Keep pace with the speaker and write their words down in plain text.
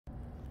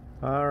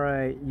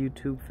Alright,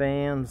 YouTube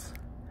fans,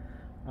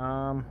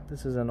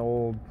 this is an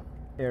old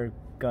air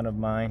gun of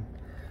mine.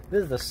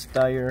 This is the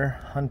Steyr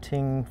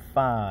Hunting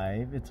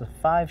 5. It's a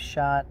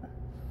 5-shot,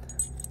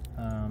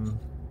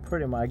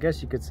 pretty much, I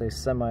guess you could say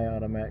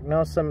semi-automatic. No,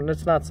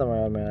 it's not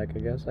semi-automatic, I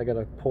guess. I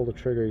gotta pull the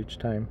trigger each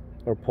time,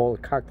 or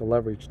cock the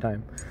lever each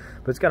time.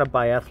 But it's got a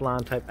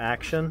biathlon type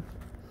action,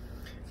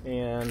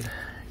 and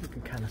you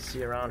can kind of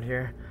see around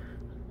here.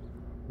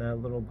 That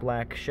little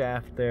black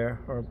shaft there,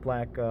 or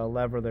black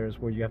lever there, is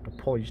where you have to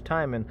pull each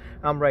time, and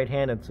I'm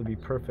right-handed, so it'd be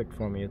perfect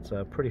for me. It's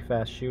pretty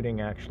fast shooting,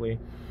 actually.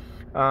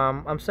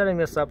 I'm setting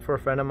this up for a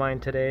friend of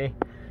mine today.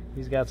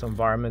 He's got some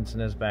varmints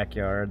in his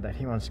backyard that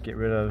he wants to get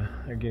rid of.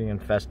 They're getting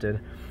infested.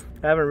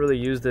 I haven't really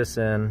used this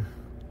in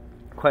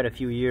quite a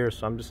few years,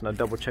 so I'm just gonna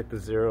double check the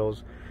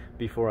zeros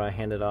before I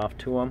hand it off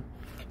to him.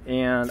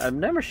 And I've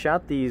never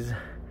shot these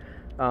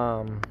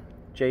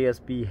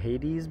JSB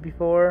Hades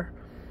before,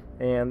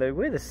 and they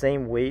weigh the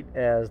same weight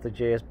as the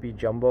JSB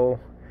Jumbo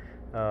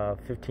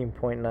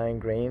 15.9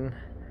 grain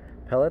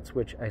pellets,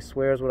 which I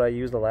swear is what I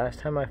used the last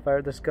time I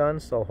fired this gun,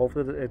 so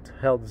hopefully it's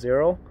held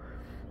zero,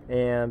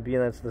 and being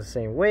that it's the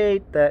same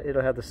weight, that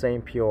it'll have the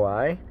same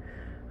POI.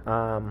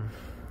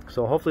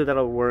 So hopefully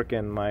that'll work,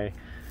 and my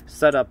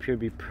setup here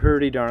will be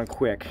pretty darn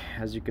quick.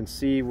 As you can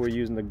see, we're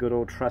using the good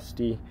old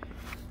trusty,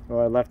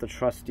 well, I left the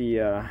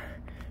trusty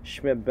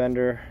Schmidt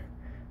Bender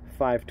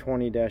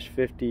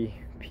 520-50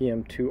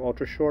 PM2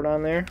 Ultra Short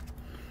on there,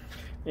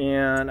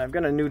 and I've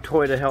got a new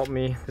toy to help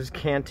me. This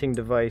canting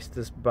device,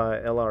 this by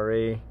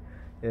LRA,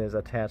 is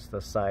attached to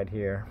the side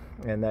here,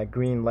 and that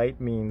green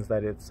light means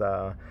that it's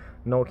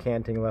no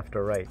canting left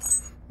or right.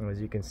 And as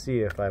you can see,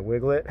 if I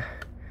wiggle it,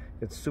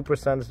 it's super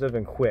sensitive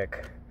and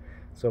quick.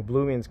 So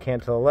blue means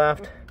cant to the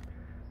left,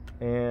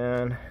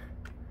 and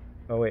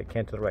oh wait,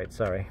 cant to the right,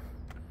 sorry.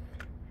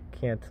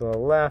 Cant to the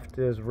left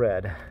is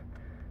red,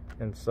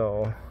 and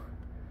so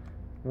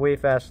way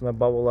faster than the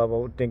bubble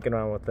level, dinking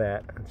around with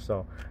that. And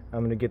so I'm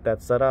going to get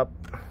that set up.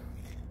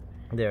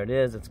 There it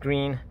is, it's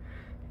green,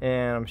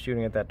 and I'm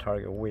shooting at that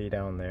target way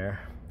down there.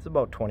 It's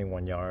about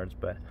 21 yards,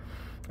 but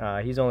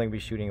he's only going to be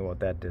shooting about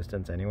that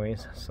distance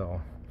anyways,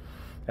 so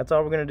that's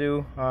all we're going to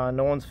do.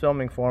 No one's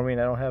filming for me,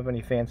 and I don't have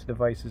any fancy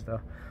devices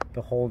to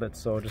hold it,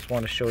 so just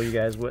want to show you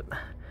guys what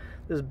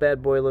this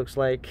bad boy looks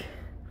like,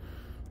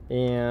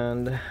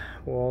 and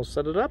we'll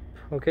set it up.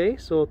 Okay,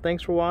 so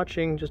thanks for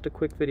watching, just a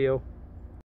quick video.